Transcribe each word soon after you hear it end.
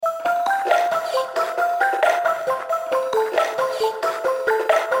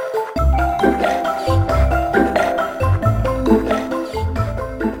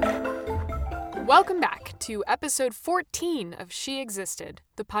episode 14 of She Existed,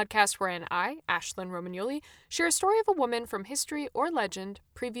 the podcast wherein I, Ashlyn Romagnoli, share a story of a woman from history or legend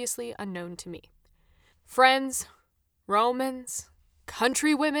previously unknown to me. Friends, Romans,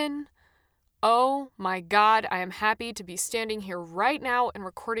 countrywomen, oh my God, I am happy to be standing here right now and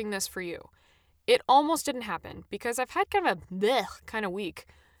recording this for you. It almost didn't happen because I've had kind of a bleh kind of week.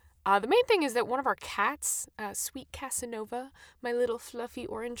 The main thing is that one of our cats, Sweet Casanova, my little fluffy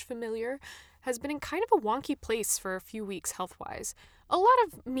orange familiar, has been in kind of a wonky place for a few weeks health-wise. A lot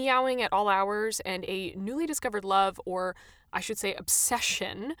of meowing at all hours and a newly discovered love, or I should say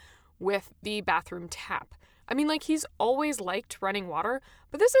obsession, with the bathroom tap. I mean, like, he's always liked running water,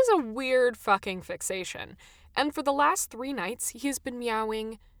 but this is a weird fucking fixation. And for the last 3 nights, he has been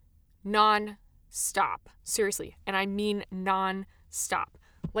meowing non-stop. Seriously, and I mean non-stop.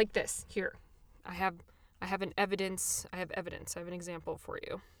 Like this, here. I have an evidence. I have an example for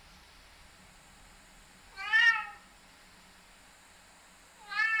you.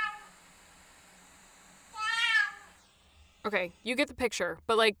 Okay, you get the picture,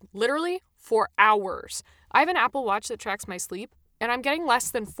 but like literally for hours. I have an Apple Watch that tracks my sleep, and I'm getting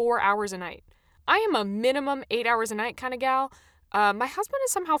less than 4 hours a night. I am a minimum 8 hours a night kind of gal. My husband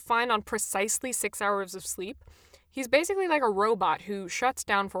is somehow fine on precisely 6 hours of sleep. He's basically like a robot who shuts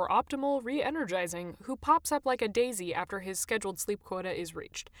down for optimal re-energizing, who pops up like a daisy after his scheduled sleep quota is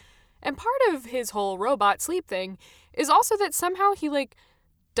reached. And part of his whole robot sleep thing is also that somehow he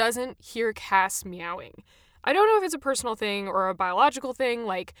doesn't hear Cass meowing. I don't know if it's a personal thing or a biological thing,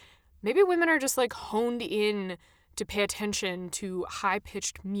 maybe women are just honed in to pay attention to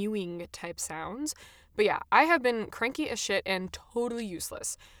high-pitched mewing type sounds. But yeah, I have been cranky as shit and totally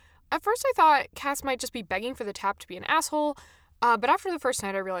useless. At first I thought Cass might just be begging for the tap to be an asshole, but after the first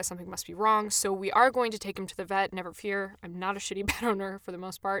night I realized something must be wrong, so we are going to take him to the vet, never fear. I'm not a shitty pet owner for the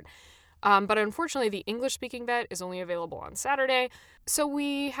most part. But unfortunately the English-speaking vet is only available on Saturday, so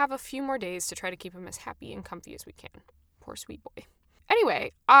we have a few more days to try to keep him as happy and comfy as we can. Poor sweet boy.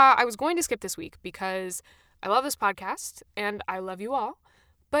 Anyway, I was going to skip this week because I love this podcast, and I love you all,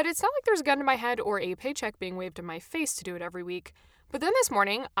 but it's not like there's a gun to my head or a paycheck being waved in my face to do it every week. But then this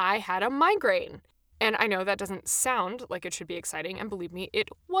morning, I had a migraine. And I know that doesn't sound like it should be exciting, and believe me, it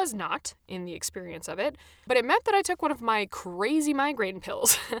was not in the experience of it. But it meant that I took one of my crazy migraine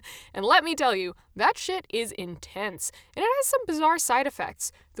pills. And let me tell you, that shit is intense. And it has some bizarre side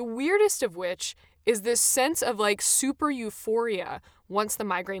effects, the weirdest of which is this sense of super euphoria once the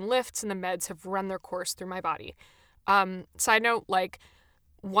migraine lifts and the meds have run their course through my body. Side note,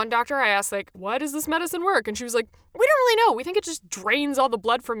 one doctor I asked, why does this medicine work? And she was like, we don't really know. We think it just drains all the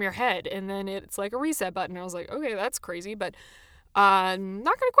blood from your head. And then it's like a reset button. I was like, okay, that's crazy. But I'm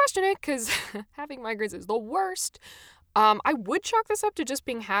not going to question it because having migraines is the worst. I would chalk this up to just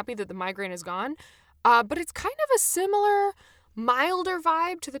being happy that the migraine is gone. But it's kind of a similar, milder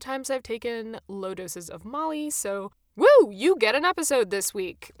vibe to the times I've taken low doses of Molly. So, woo, you get an episode this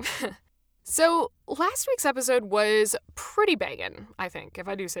week. So, last week's episode was pretty bangin', I think, if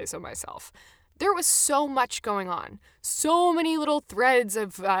I do say so myself. There was so much going on. So many little threads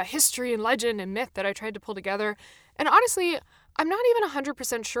of history and legend and myth that I tried to pull together. And honestly, I'm not even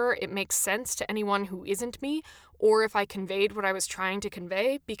 100% sure it makes sense to anyone who isn't me, or if I conveyed what I was trying to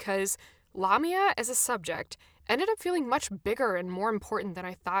convey, because Lamia as a subject ended up feeling much bigger and more important than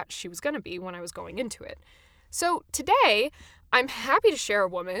I thought she was going to be when I was going into it. So today, I'm happy to share a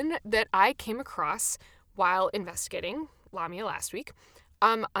woman that I came across while investigating Lamia last week.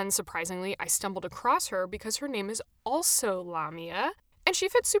 Unsurprisingly, I stumbled across her because her name is also Lamia, and she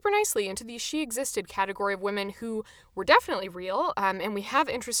fits super nicely into the She Existed category of women who were definitely real, and we have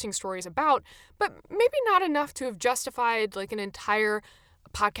interesting stories about, but maybe not enough to have justified an entire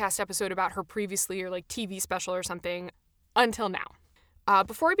podcast episode about her previously, or TV special or something, until now.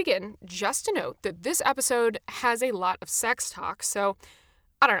 Before we begin, just a note that this episode has a lot of sex talk, so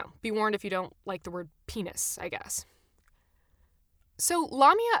I don't know, be warned if you don't like the word penis, I guess. So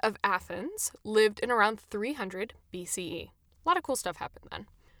Lamia of Athens lived in around 300 BCE. A lot of cool stuff happened then.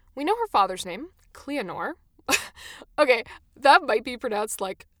 We know her father's name, Cleanor. Okay, that might be pronounced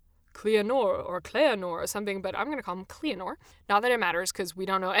Cleanor or Cleanor or something, but I'm going to call him Cleanor. Not that it matters because we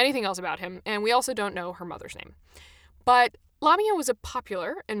don't know anything else about him, and we also don't know her mother's name. But Lamia was a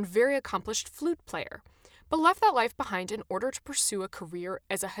popular and very accomplished flute player, but left that life behind in order to pursue a career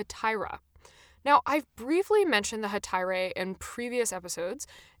as a hetaira. Now, I've briefly mentioned the hetairae in previous episodes,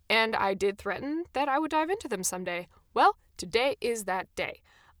 and I did threaten that I would dive into them someday. Well, today is that day.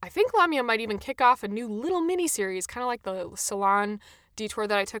 I think Lamia might even kick off a new little mini-series, kind of like the salon detour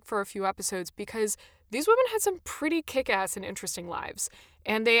that I took for a few episodes, because these women had some pretty kick-ass and interesting lives,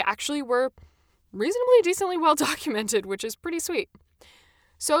 and they actually were reasonably decently well documented, which is pretty sweet.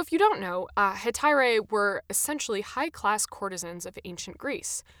 So if you don't know, hetairae were essentially high-class courtesans of ancient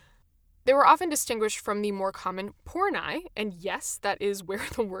Greece. They were often distinguished from the more common porni, and yes, that is where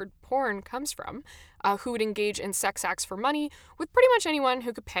the word porn comes from, who would engage in sex acts for money with pretty much anyone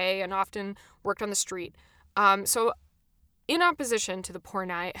who could pay and often worked on the street. So in opposition to the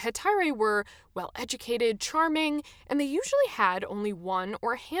porni, hetairae were well-educated, charming, and they usually had only one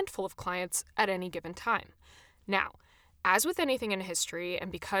or a handful of clients at any given time. Now, as with anything in history,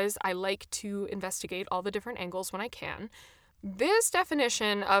 and because I like to investigate all the different angles when I can, this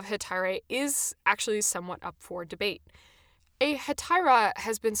definition of hetairae is actually somewhat up for debate. A hetaira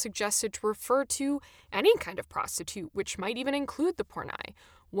has been suggested to refer to any kind of prostitute, which might even include the porni.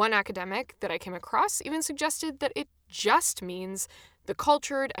 One academic that I came across even suggested that it just means the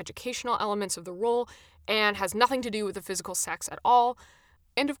cultured, educational elements of the role and has nothing to do with the physical sex at all.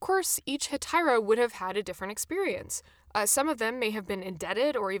 And of course, each hetaira would have had a different experience. Some of them may have been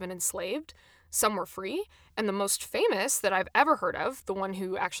indebted or even enslaved. Some were free, and the most famous that I've ever heard of, the one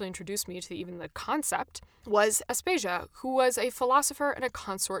who actually introduced me to even the concept, was Aspasia, who was a philosopher and a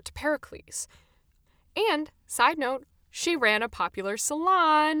consort to Pericles. And, side note, she ran a popular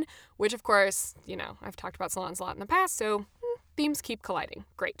salon, which of course, I've talked about salons a lot in the past, so themes keep colliding.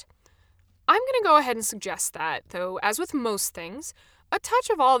 Great. I'm going to go ahead and suggest that, though, as with most things, a touch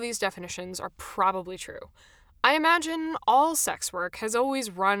of all of these definitions are probably true. I imagine all sex work has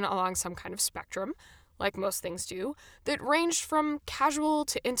always run along some kind of spectrum, like most things do, that ranged from casual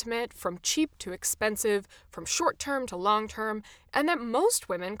to intimate, from cheap to expensive, from short-term to long-term, and that most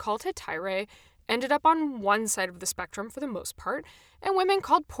women called hetairae ended up on one side of the spectrum for the most part, and women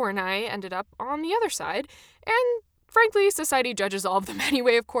called porni ended up on the other side, and frankly, society judges all of them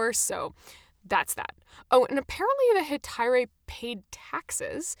anyway, of course, so that's that. Oh, and apparently the hetairae paid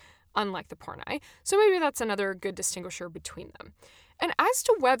taxes, unlike the porni, so maybe that's another good distinguisher between them. And as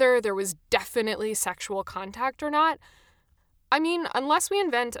to whether there was definitely sexual contact or not, I mean, unless we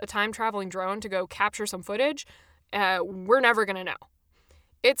invent a time-traveling drone to go capture some footage, we're never gonna know.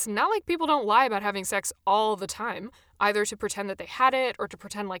 It's not like people don't lie about having sex all the time, either to pretend that they had it or to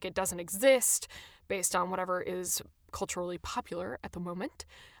pretend like it doesn't exist, based on whatever is culturally popular at the moment.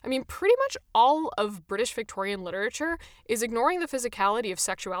 I mean, pretty much all of British Victorian literature is ignoring the physicality of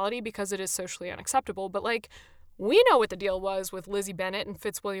sexuality because it is socially unacceptable, but we know what the deal was with Lizzie Bennet and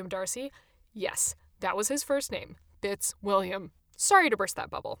Fitzwilliam Darcy. Yes, that was his first name, Fitzwilliam. Sorry to burst that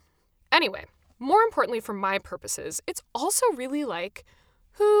bubble. Anyway, more importantly for my purposes, it's also really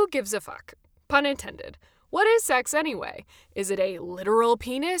who gives a fuck? Pun intended. What is sex anyway? Is it a literal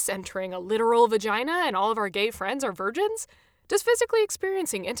penis entering a literal vagina and all of our gay friends are virgins? Does physically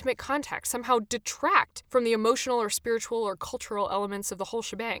experiencing intimate contact somehow detract from the emotional or spiritual or cultural elements of the whole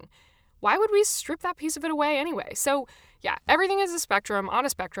shebang? Why would we strip that piece of it away anyway? So, yeah, everything is a spectrum, on a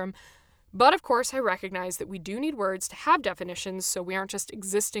spectrum. But of course, I recognize that we do need words to have definitions so we aren't just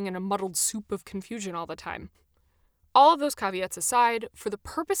existing in a muddled soup of confusion all the time. All of those caveats aside, for the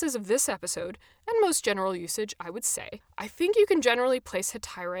purposes of this episode, and most general usage, I would say, I think you can generally place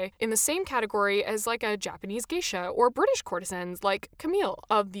hetairae in the same category as a Japanese geisha or British courtesans like Camille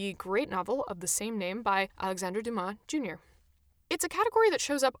of the great novel of the same name by Alexandre Dumas Jr. It's a category that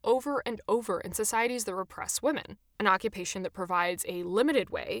shows up over and over in societies that repress women, an occupation that provides a limited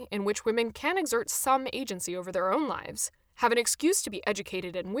way in which women can exert some agency over their own lives, have an excuse to be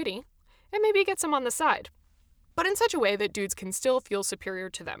educated and witty, and maybe get some on the side. But in such a way that dudes can still feel superior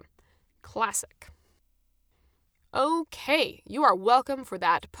to them. Classic. Okay, you are welcome for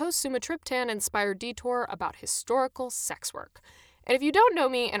that post-sumatriptan-inspired detour about historical sex work. And if you don't know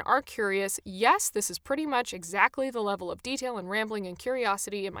me and are curious, yes, this is pretty much exactly the level of detail and rambling and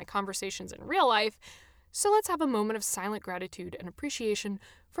curiosity in my conversations in real life, so let's have a moment of silent gratitude and appreciation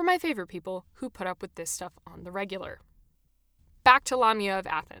for my favorite people who put up with this stuff on the regular. Back to Lamia of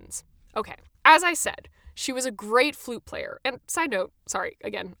Athens. Okay, as I said, she was a great flute player. And side note,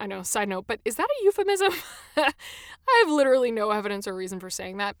 but is that a euphemism? I have literally no evidence or reason for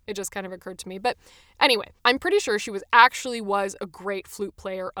saying that. It just kind of occurred to me. But anyway, I'm pretty sure she was a great flute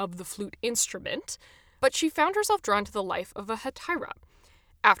player of the flute instrument, but she found herself drawn to the life of a hetaira.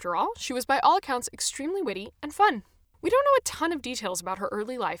 After all, she was by all accounts extremely witty and fun. We don't know a ton of details about her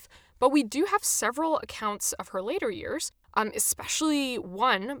early life, but we do have several accounts of her later years, especially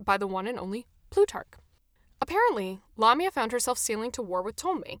one by the one and only Plutarch. Apparently, Lamia found herself sailing to war with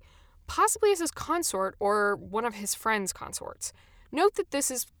Ptolemy, possibly as his consort or one of his friends' consorts. Note that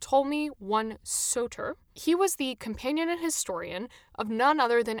this is Ptolemy I Soter. He was the companion and historian of none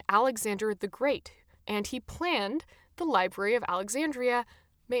other than Alexander the Great, and he planned the Library of Alexandria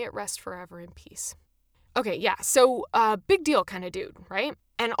May it rest forever in peace. Okay, yeah, so big deal kind of dude, right?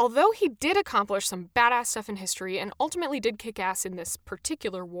 And although he did accomplish some badass stuff in history and ultimately did kick ass in this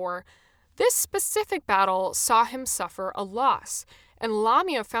particular war, this specific battle saw him suffer a loss, and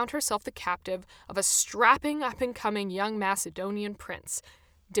Lamia found herself the captive of a strapping up-and-coming young Macedonian prince,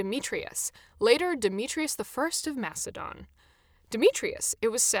 Demetrius, later Demetrius I of Macedon. Demetrius, it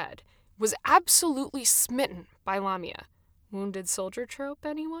was said, was absolutely smitten by Lamia. Wounded soldier trope,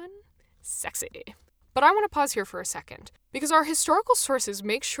 anyone? Sexy. But I want to pause here for a second, because our historical sources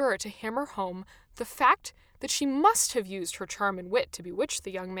make sure to hammer home the fact that she must have used her charm and wit to bewitch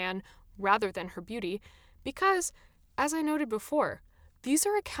the young man rather than her beauty, because, as I noted before, these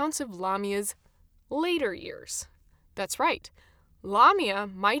are accounts of Lamia's later years. That's right, Lamia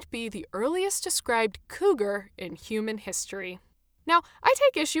might be the earliest described cougar in human history. Now, I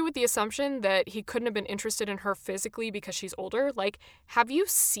take issue with the assumption that he couldn't have been interested in her physically because she's older. Like, have you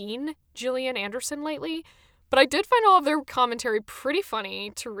seen Gillian Anderson lately? But I did find all of their commentary pretty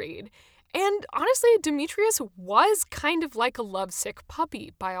funny to read. And honestly, Demetrius was kind of like a lovesick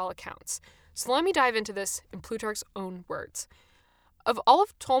puppy, by all accounts. So let me dive into this in Plutarch's own words. Of all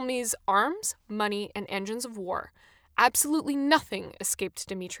of Ptolemy's arms, money, and engines of war, absolutely nothing escaped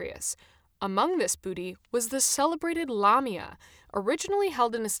Demetrius. Among this booty was the celebrated Lamia, originally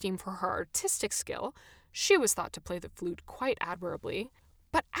held in esteem for her artistic skill. She was thought to play the flute quite admirably,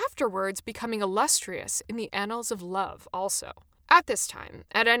 but afterwards becoming illustrious in the annals of love also. At this time,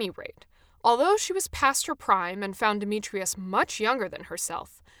 at any rate, although she was past her prime and found Demetrius much younger than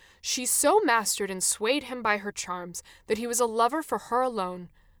herself, she so mastered and swayed him by her charms that he was a lover for her alone,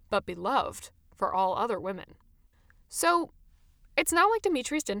 but beloved for all other women. So, it's not like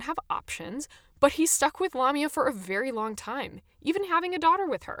Demetrius didn't have options, but he stuck with Lamia for a very long time, even having a daughter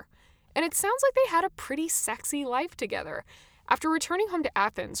with her. And it sounds like they had a pretty sexy life together. After returning home to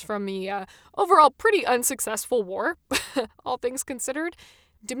Athens from the overall pretty unsuccessful war, all things considered,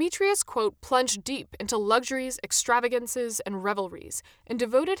 Demetrius, quote, plunged deep into luxuries, extravagances, and revelries, and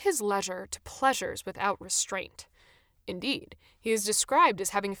devoted his leisure to pleasures without restraint. Indeed, he is described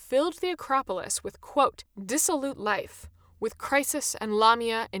as having filled the Acropolis with, quote, dissolute life, with Chrysis and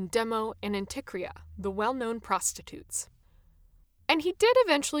Lamia and Demo and Anticyra, the well-known prostitutes. And he did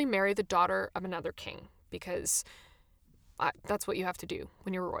eventually marry the daughter of another king, because that's what you have to do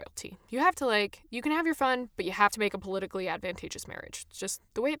when you're royalty. You have to, you can have your fun, but you have to make a politically advantageous marriage. It's just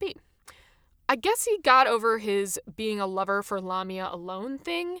the way it be. I guess he got over his being a lover for Lamia alone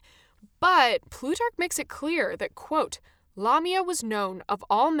thing, but Plutarch makes it clear that, quote, Lamia was known of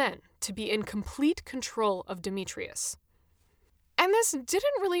all men to be in complete control of Demetrius. And this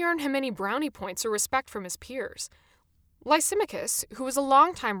didn't really earn him any brownie points or respect from his peers. Lysimachus, who was a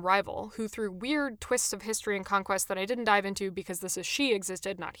longtime rival, who through weird twists of history and conquest that I didn't dive into because this is she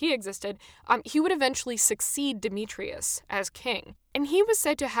existed, not he existed, he would eventually succeed Demetrius as king. And he was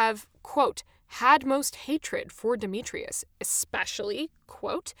said to have, quote, had most hatred for Demetrius, especially,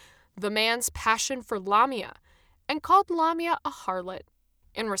 quote, the man's passion for Lamia, and called Lamia a harlot.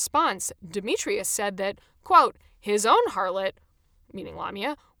 In response, Demetrius said that, quote, his own harlot, meaning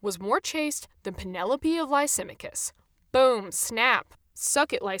Lamia, was more chaste than Penelope of Lysimachus. Boom, snap,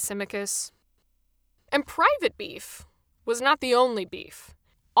 suck it, Lysimachus. And private beef was not the only beef.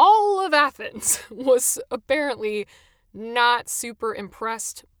 All of Athens was apparently not super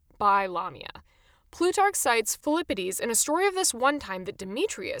impressed by Lamia. Plutarch cites Philippides in a story of this one time that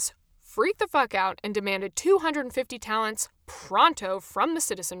Demetrius freaked the fuck out and demanded 250 talents pronto from the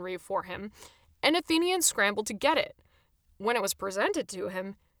citizenry for him, and Athenians scrambled to get it. When it was presented to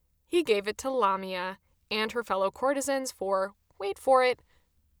him, he gave it to Lamia and her fellow courtesans for, wait for it,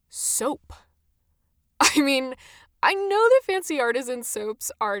 soap. I mean, I know that fancy artisan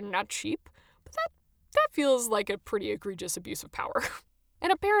soaps are not cheap, but that feels like a pretty egregious abuse of power.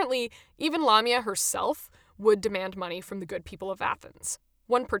 And apparently, even Lamia herself would demand money from the good people of Athens.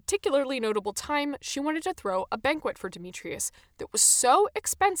 One particularly notable time, she wanted to throw a banquet for Demetrius that was so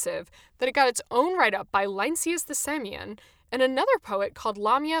expensive that it got its own write-up by Lynceus the Samian, and another poet called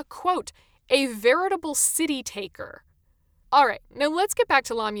Lamia, quote, a veritable city-taker. All right, now let's get back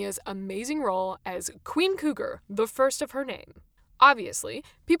to Lamia's amazing role as Queen Cougar, the first of her name. Obviously,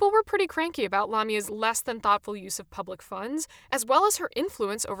 people were pretty cranky about Lamia's less than thoughtful use of public funds, as well as her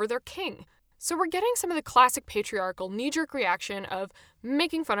influence over their king. So we're getting some of the classic patriarchal knee-jerk reaction of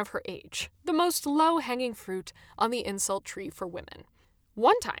making fun of her age, the most low-hanging fruit on the insult tree for women.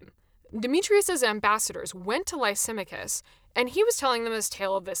 One time, Demetrius's ambassadors went to Lysimachus, and he was telling them his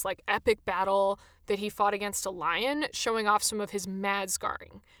tale of this epic battle that he fought against a lion, showing off some of his mad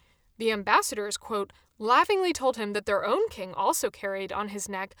scarring. The ambassadors, quote, laughingly told him that their own king also carried on his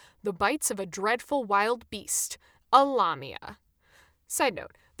neck the bites of a dreadful wild beast, a Lamia. Side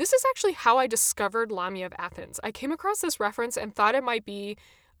note, this is actually how I discovered Lamia of Athens. I came across this reference and thought it might be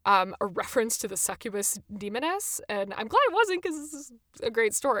a reference to the succubus demoness, and I'm glad it wasn't because this is a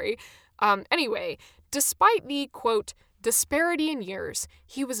great story. Anyway, despite the, quote, disparity in years,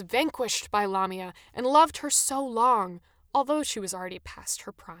 he was vanquished by Lamia and loved her so long, although she was already past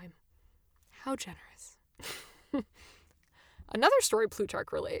her prime. How generous. Another story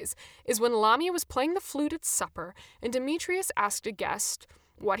Plutarch relays is when Lamia was playing the flute at supper and Demetrius asked a guest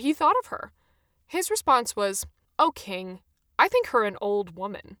what he thought of her. His response was, "O king, I think her an old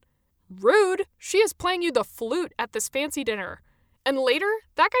woman." "Rude! She is playing you the flute at this fancy dinner." And later,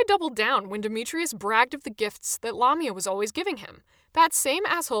 that guy doubled down when Demetrius bragged of the gifts that Lamia was always giving him. That same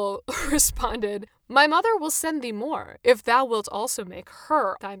asshole responded, "My mother will send thee more, if thou wilt also make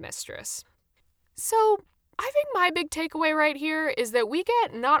her thy mistress." So, I think my big takeaway right here is that we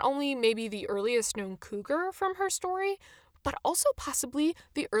get not only maybe the earliest known cougar from her story, but also possibly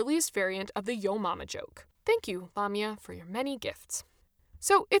the earliest variant of the yo mama joke. Thank you, Lamia, for your many gifts.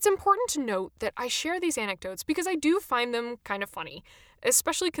 So it's important to note that I share these anecdotes because I do find them kind of funny,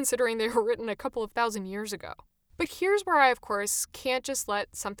 especially considering they were written a couple of thousand years ago. But here's where I, of course, can't just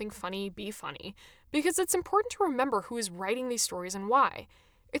let something funny be funny, because it's important to remember who is writing these stories and why.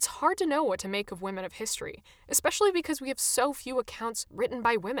 It's hard to know what to make of women of history, especially because we have so few accounts written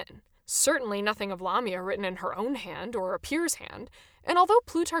by women. Certainly nothing of Lamia written in her own hand or a peer's hand, and although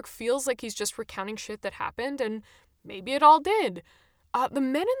Plutarch feels like he's just recounting shit that happened, and maybe it all did, the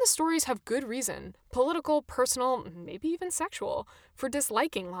men in the stories have good reason, political, personal, maybe even sexual, for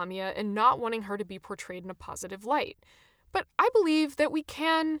disliking Lamia and not wanting her to be portrayed in a positive light. But I believe that we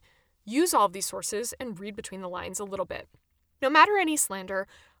can use all of these sources and read between the lines a little bit. No matter any slander,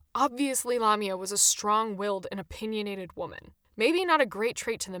 obviously Lamia was a strong-willed and opinionated woman. Maybe not a great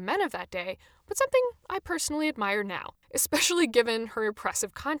trait to the men of that day, but something I personally admire now, especially given her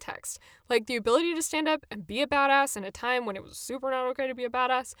impressive context, like the ability to stand up and be a badass in a time when it was super not okay to be a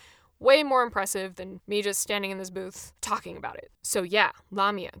badass. Way more impressive than me just standing in this booth talking about it. So yeah,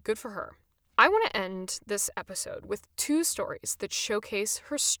 Lamia, good for her. I want to end this episode with 2 stories that showcase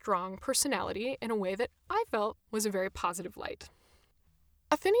her strong personality in a way that I felt was a very positive light.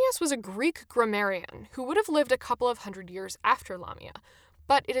 Athenius was a Greek grammarian who would have lived a couple of hundred years after Lamia,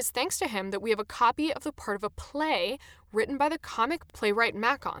 but it is thanks to him that we have a copy of the part of a play written by the comic playwright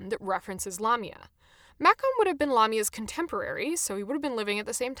Macon that references Lamia. Macon would have been Lamia's contemporary, so he would have been living at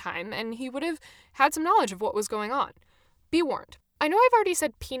the same time, and he would have had some knowledge of what was going on. Be warned. I know I've already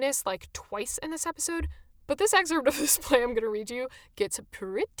said penis like twice in this episode, but this excerpt of this play I'm going to read you gets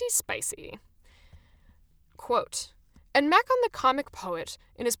pretty spicy. Quote, "And Macon the comic poet,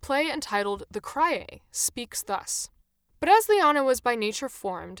 in his play entitled The Cryé, speaks thus. But as Liana was by nature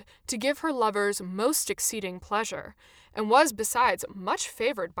formed to give her lovers most exceeding pleasure, and was besides much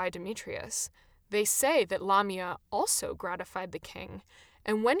favoured by Demetrius, they say that Lamia also gratified the king,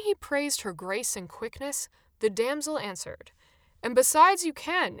 and when he praised her grace and quickness, the damsel answered, and besides you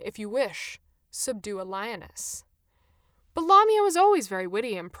can, if you wish, subdue a lioness. But Lamia was always very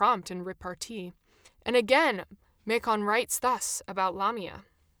witty and prompt in repartee, and again Macon writes thus about Lamia.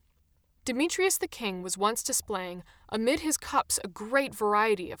 Demetrius the king was once displaying amid his cups a great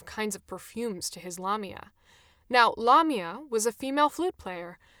variety of kinds of perfumes to his Lamia. Now Lamia was a female flute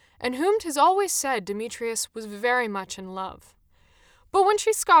player, and whom 'tis always said Demetrius was very much in love. But when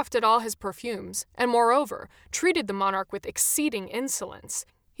she scoffed at all his perfumes, and moreover treated the monarch with exceeding insolence,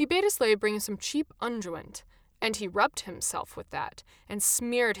 he bade a slave bring some cheap unguent, and he rubbed himself with that, and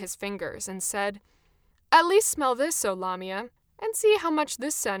smeared his fingers, and said, At least smell this, O Lamia, and see how much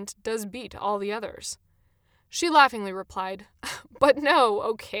this scent does beat all the others. She laughingly replied, But no,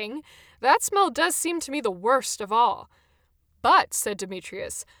 O king, that smell does seem to me the worst of all. But, said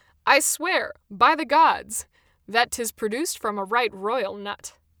Demetrius, I swear, by the gods, that 'tis produced from a right royal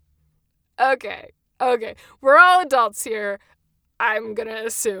nut. Okay, we're all adults here, I'm gonna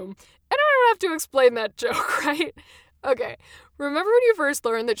assume, and I don't have to explain that joke, right? Okay, remember when you first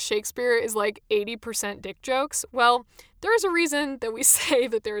learned that Shakespeare is like 80% dick jokes? Well, there is a reason that we say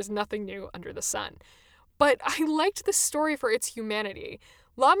that there is nothing new under the sun. But I liked this story for its humanity.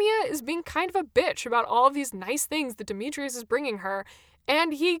 Lamia is being kind of a bitch about all of these nice things that Demetrius is bringing her,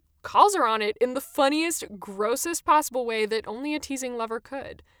 and he calls her on it in the funniest, grossest possible way that only a teasing lover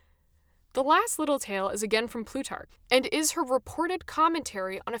could. The last little tale is again from Plutarch, and is her reported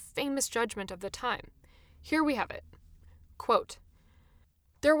commentary on a famous judgment of the time. Here we have it. Quote,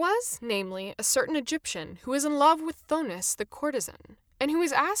 There was, namely, a certain Egyptian who was in love with Thonis the courtesan, and who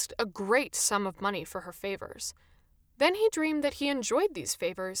was asked a great sum of money for her favors. Then he dreamed that he enjoyed these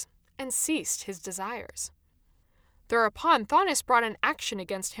favors and ceased his desires. Thereupon Thonis brought an action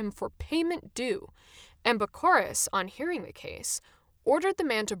against him for payment due, and Bachoris, on hearing the case, ordered the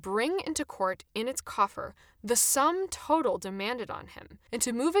man to bring into court in its coffer the sum total demanded on him, and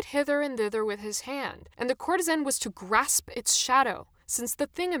to move it hither and thither with his hand, and the courtesan was to grasp its shadow, since the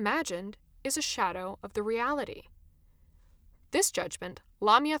thing imagined is a shadow of the reality. This judgment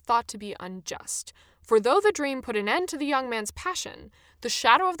Lamia thought to be unjust, for though the dream put an end to the young man's passion, the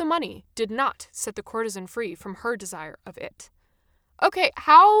shadow of the money did not set the courtesan free from her desire of it. Okay,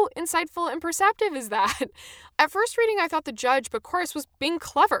 how insightful and perceptive is that? At first reading, I thought the judge, Bachoris, was being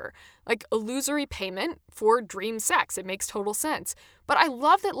clever, like illusory payment for dream sex. It makes total sense. But I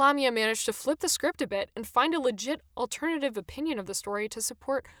love that Lamia managed to flip the script a bit and find a legit alternative opinion of the story to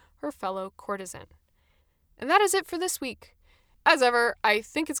support her fellow courtesan. And that is it for this week. As ever, I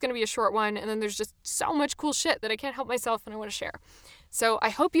think it's going to be a short one, and then there's just so much cool shit that I can't help myself and I want to share. So I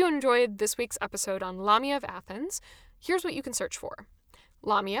hope you enjoyed this week's episode on Lamia of Athens. Here's what you can search for.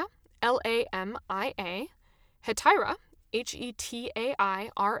 Lamia, Lamia, Hetaira,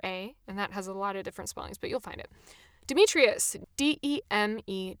 Hetaira, and that has a lot of different spellings, but you'll find it. Demetrius,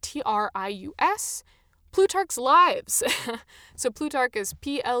 Demetrius, Plutarch's Lives. So Plutarch is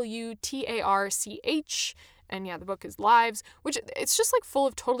Plutarch, and yeah, the book is Lives, which it's just like full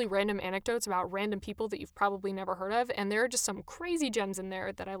of totally random anecdotes about random people that you've probably never heard of, and there are just some crazy gems in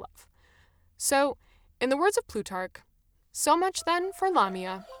there that I love. So, in the words of Plutarch, so much then for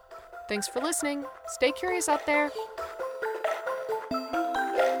Lamia. Thanks for listening. Stay curious out there.